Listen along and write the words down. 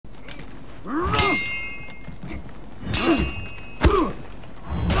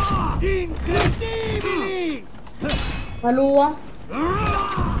Hallå?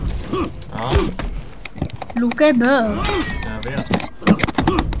 Ja. Luca är bög. Jag vet.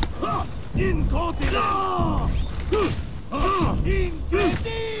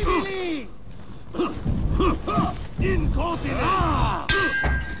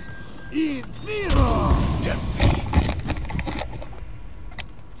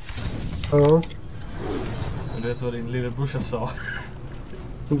 Ja. Du vet vad din lillebrorsa sa?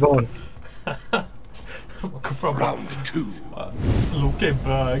 Vad? Man kom fram round 2. Luca är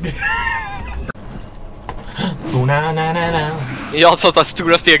bög. Jag som tar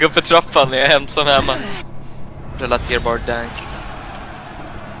stora steg upp för trappan när jag är ensam hemma. Relaterbar dank.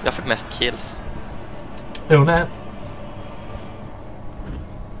 Jag fick mest kills. Oh nej.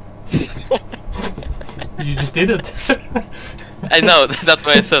 You just did it. I know, that's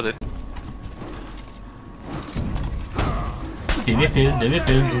why I said it. Det är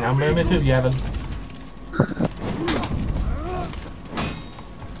ful, din andra med ful jävel.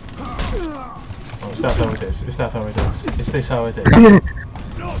 Oh, it's not how it is, it's not how it is. It's this how it is.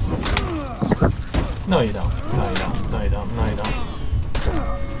 No you don't, no you don't, no you don't, no you don't.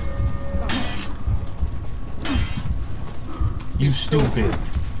 You stupid.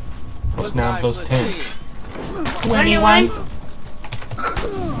 What's now plus 10? 21!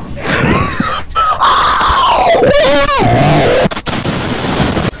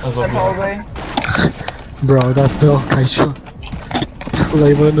 Bro, that dog I shot. Well,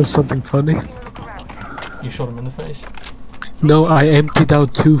 I wanna know something funny? You shot him in the face? No, I emptied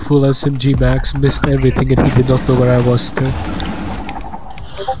out 2 full SMG mags, missed everything, and he did not know where I was still.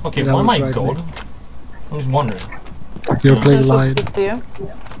 Okay, oh my god. I'm just wondering. You're playing Lion.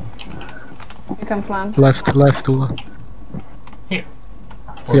 You can plant. Left, Ola. Here.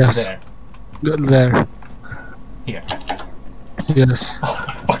 Or Yes. there. There. Here. Yes. Oh,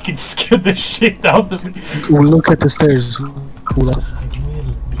 I fucking scared the shit out of me. Oh, look at the stairs, Ola. Yes, I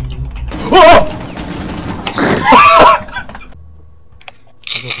will be. Oh!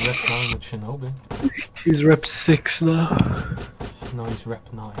 I got rep 9 with Shinobi. He's rep 6 now. No, he's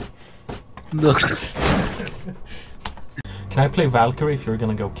rep 9. No. Can I play Valkyrie if you're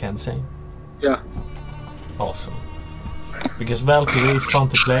gonna go Kensei? Yeah. Awesome. Because Valkyrie is fun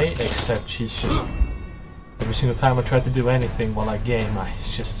to play, except she's just... Every single time I try to do anything while I game,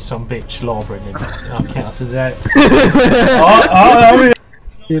 it's just some bitch lawbreaking. I can't say that.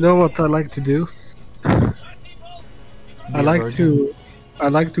 You know what I like to do? I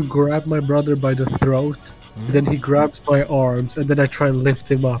like to grab my brother by the throat, then he grabs my arms, and then I try and lift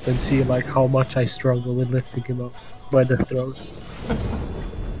him up and see like how much I struggle with lifting him up by the throat.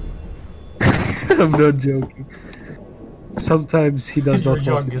 I'm not joking. Sometimes he does Your not.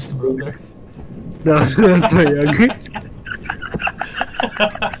 youngest brother. No, not my youngest.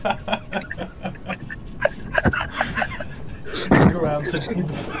 Grabs an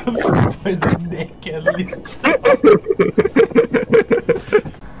infant by the neck and lifts them up.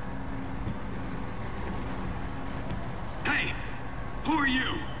 Hey, who are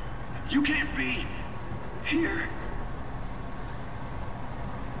you? You can't be here.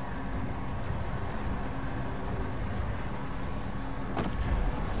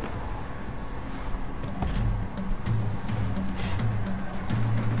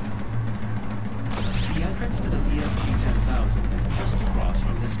 The entrance to the DFG-10,000 is just across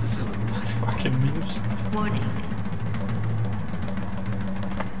from this facility. Fucking muse. Warning.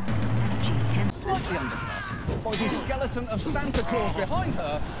 Slightly undercut by the skeleton of Santa Claus behind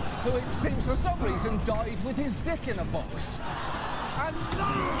her, who it seems for some reason died with his dick in a box. And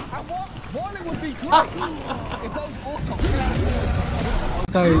what? While it would be great if those autopsies...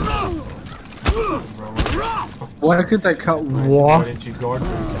 Why couldn't I cut Why what? didn't you guard me?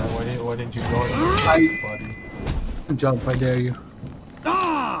 Why didn't you guard me? Buddy? Jump, I dare you.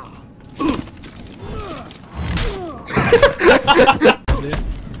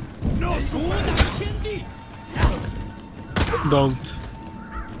 Don't.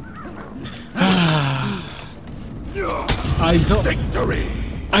 I don't. Victory!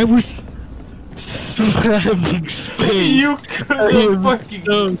 I was slamming space. You could have fucking...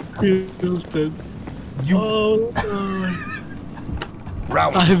 so tilted. You... Oh,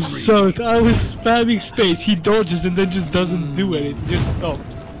 I was spamming space. He dodges and then just doesn't do anything. Just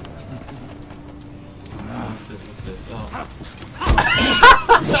stops.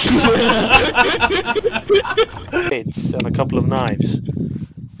 It's and a couple of knives.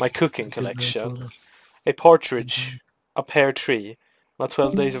 My cooking collection. A partridge. A pear tree. My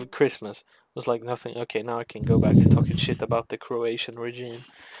 12 days of Christmas. Was like nothing. Okay, now I can go back to talking shit about the Croatian regime.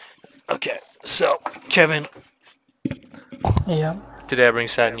 Okay, so Kevin. Yeah. Today I bring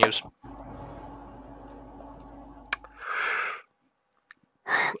sad news.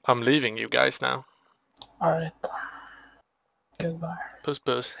 I'm leaving you guys now. Alright. Goodbye. Puss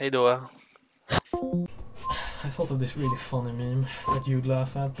puss, hej då. I thought of this really funny meme that you'd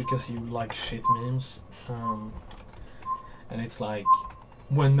laugh at because you like shit memes. And it's like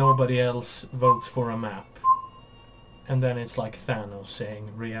when nobody else votes for a map. And then it's like Thanos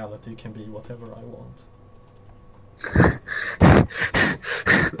saying reality can be whatever I want. I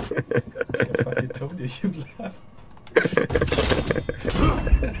fucking told you you'd laugh.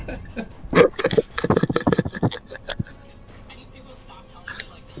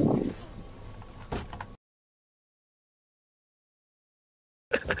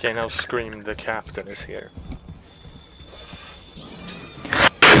 Okay, now scream the captain is here.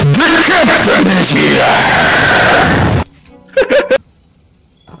 The captain is here!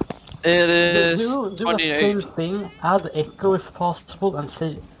 It is Do a 28. full thing, add echo if possible, and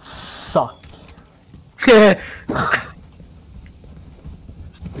say suck. Did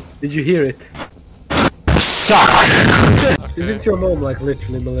you hear it? Suck! Okay. Isn't your mom like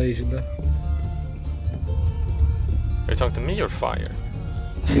literally Malaysian though? Are you talking to me or Fire?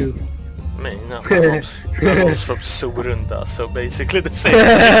 You. Me? No, my mom's from Sorunda, so basically the same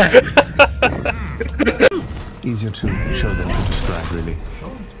thing. Easier to show than to describe, really.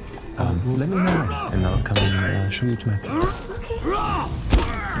 Let me know, and I'll come and show you to map.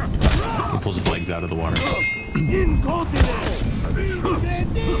 He pulls his legs out of the water.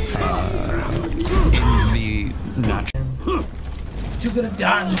 The natural. You could have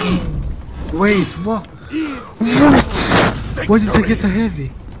done. Wait, what? What? Why did I get a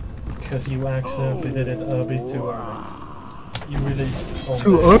heavy? Because you accidentally did it a bit too early. You released on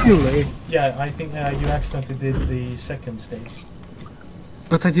Too the- early? Yeah, I think you accidentally did the second stage.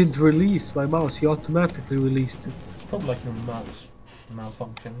 But I didn't release my mouse, he automatically released it. It's probably like your mouse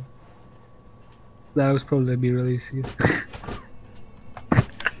malfunction. That was probably me releasing it.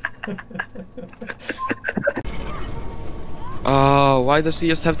 Oh, why does he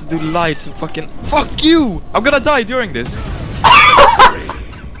just have to do lights and fucking... Fuck you! I'm gonna die during this!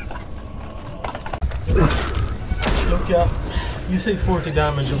 Look, you say 40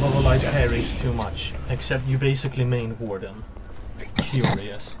 damage of a light parry is too much, except you basically main Warden.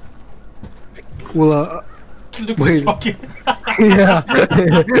 Curious. Well, Look at wait. this fucking... yeah.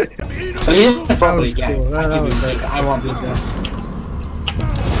 Yeah, probably, yeah. Cool. I That give was you nice. cake. I want this.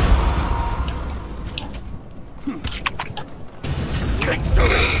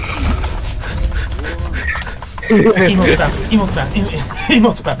 Emote spam, emote spam,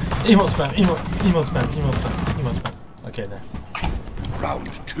 emote spam, emote spam, emote spam, emote spam, emote spam. Okay, there. Round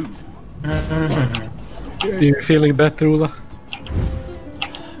 2. You're feeling better, Ola?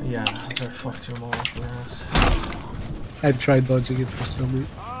 Yeah, I fucked your mom up your ass. I tried dodging it for some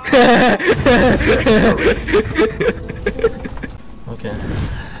reason. Okay.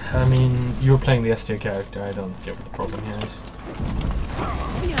 I mean, you're playing the S tier character, I don't get what the problem here is.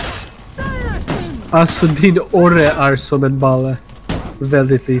 Alltså din orre är som en balle.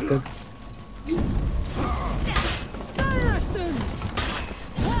 Väldigt liten.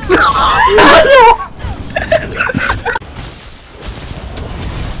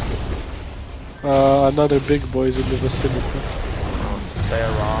 Another big boys in the vicinity. They're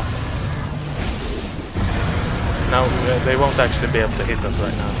off. Now they won't actually be able to hit us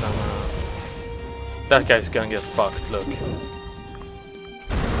right now, so that guy's gonna get fucked, look.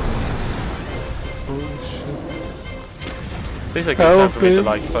 This is a good time for me to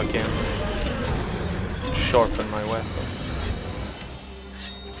like fucking sharpen my weapon.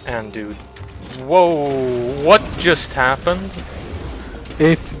 And dude, whoa, what just happened?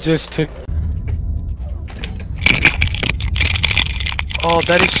 It just took... Oh,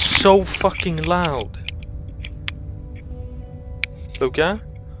 that is so fucking loud. Luca?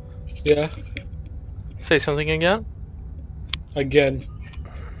 Yeah, Say something again? again.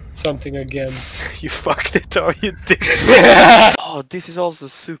 Something again. You fucked it, are you dick? Oh, this is also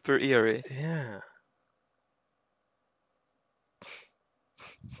super eerie. Yeah.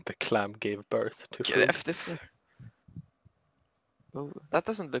 The clam gave birth to Get food. after this. Oh, that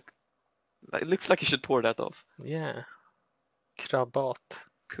doesn't look... It looks like you should pour that off. Yeah. Krabbat.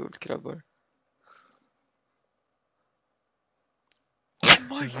 Cool, krabbar. Oh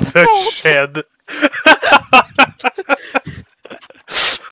my The god! shed.